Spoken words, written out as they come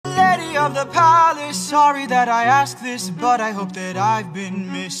of the palace. Sorry that I ask this, but I hope that I've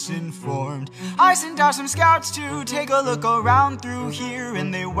been misinformed. I sent out some scouts to take a look around through here,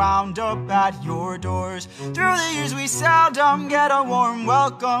 and they wound up at your doors. Through the years we seldom get a warm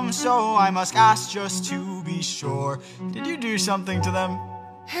welcome, so I must ask just to be sure. Did you do something to them?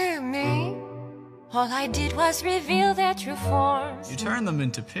 Who, me? All I did was reveal their true forms. You turned them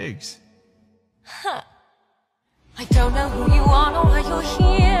into pigs. Huh. I don't know who you are nor why you're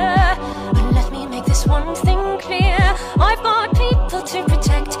here, but let me make this one thing clear. I've got people to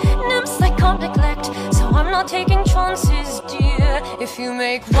protect, nymphs I can't neglect, so I'm not taking chances, dear. If you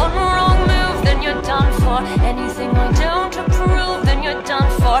make one wrong move, then you're done for. Anything I don't approve, then you're done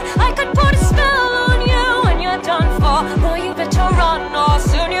for. I could put a spell on you and you're done for. Boy, you better run or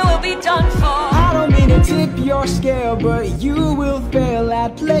soon you will be done for. I don't mean to tip your scale, but you will fail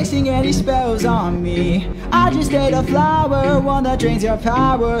at placing any spells on me. I just ate a flower, one that drains your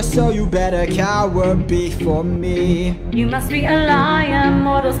power, so you better cower before me. You must be a liar,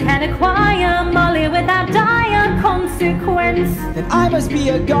 mortals can acquire Molly without dire consequence. Then I must be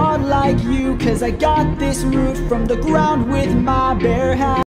a god like you, cause I got this root from the ground with my bare hands.